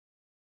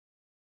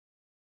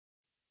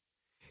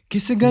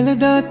किस गल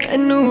दा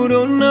तैनू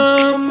रोना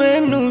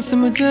मैनू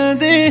समझा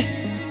दे,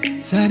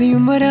 सारी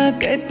उम्र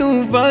ते तू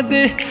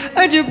वादे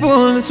अज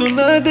बोल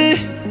सुना दे।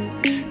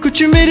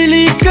 कुछ मेरे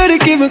लिए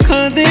करके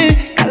विखा दे,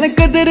 कल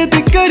कदरत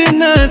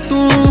करना तू,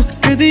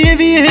 कदी ये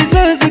भी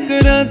एहसास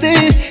करा दे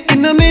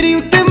किन्ना मेरी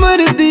उत्ते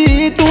मरदी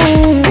तू।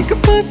 एक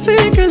पासे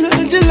गला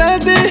जला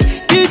दे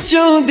कि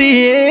चाहदी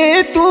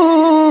है तू,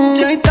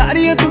 चाहे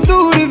तारियां तू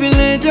दूर भी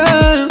ले जा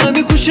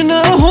अभी खुश ना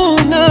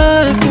होना।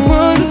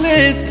 Was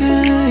last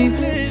time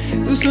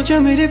तू सोचा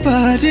मेरे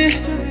बारे,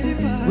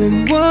 when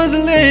was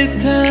the last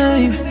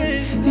time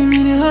नी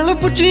मेरे हाल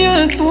पुछिया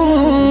तू।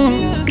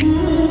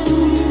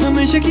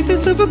 हमेशा किते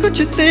सब कुछ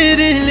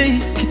तेरे लिए,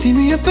 किते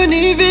मैं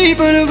अपनी भी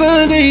परवाह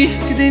नहीं,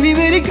 किते भी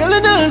मेरी गल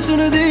ना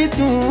सुन दे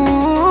तू।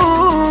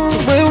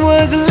 When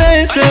was the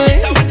last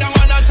time,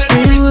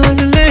 when was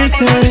the last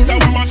time,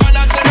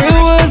 when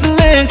was the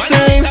last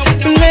time,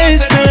 the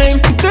last time,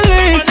 the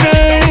last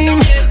time.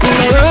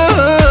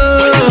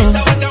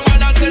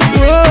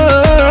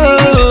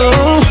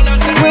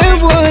 When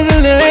was the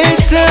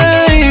last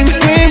time,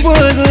 when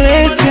was the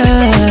last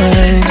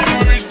time.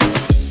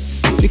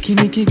 निकी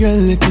निकी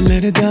गल ते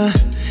लड़दा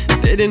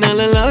तेरे नाल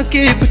ला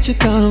के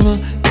पछतावा,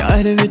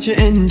 प्यार विच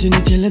इंज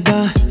नहीं चलदा।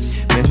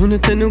 मैं हुण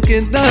तैनू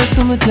किद्दां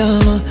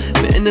समझावां,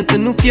 मैंने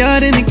तैनू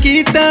प्यार नहीं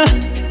कीता,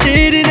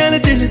 तेरे नाल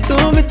दिल तो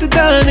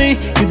मिटदा नहीं।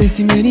 कदे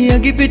सी मेरी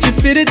अगे पिछे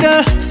फिरदा,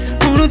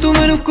 हुण तू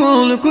मैनू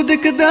कोल को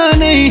दिखदा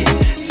नहीं।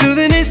 So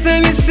the next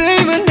time you say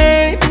my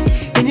name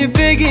and you're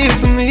begging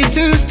for me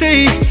to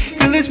stay,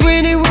 girl it's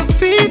when it will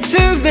be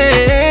too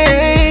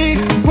late.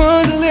 When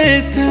was the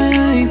last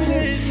time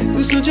तू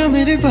सोचा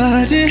मेरे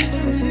बारे,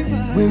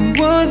 when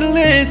was the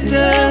last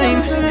time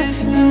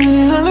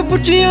मेरे हाल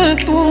पुछिया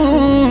तू।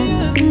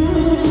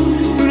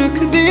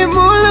 रखदी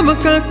मोल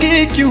मका के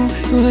क्यों,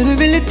 हर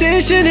वेले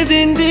टेंशन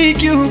देंदी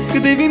क्यों,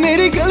 कदे भी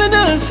मेरी गल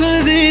ना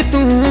सुनदी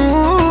तू।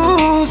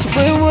 So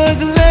when was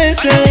the last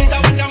time,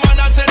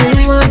 when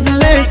was the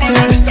last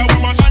time,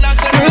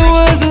 when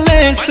was the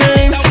last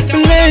time, the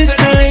last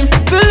time,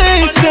 the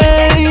last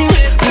time.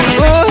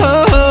 When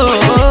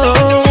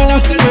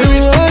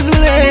was the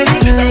last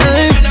time,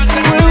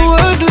 when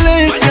was the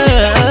last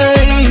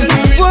time,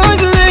 when was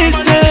the last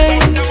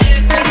time.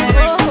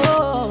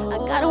 I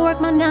gotta work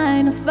my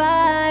 9 to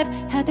 5,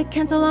 had to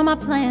cancel all my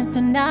plans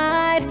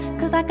tonight,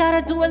 cause I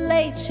gotta do a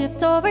late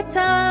shift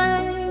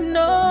overtime.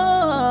 No,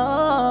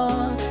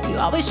 you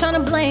always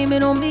tryna blame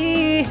it on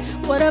me.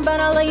 What about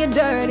all of your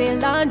dirty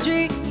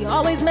laundry? You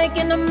always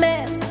making a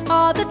mess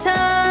all the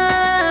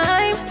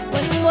time.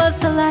 When was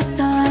the last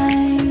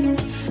time?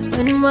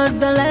 When was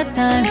the last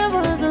time? When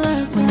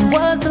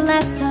was the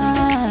last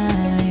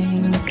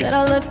time? You said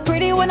I look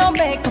pretty with no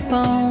makeup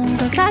on,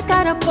 cause I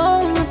got a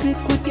bone to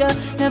pick with ya.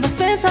 Never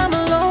spend time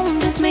alone,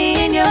 just me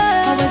and you.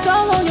 Always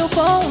all on your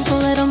phone, so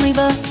let them leave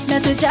a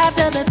message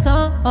after the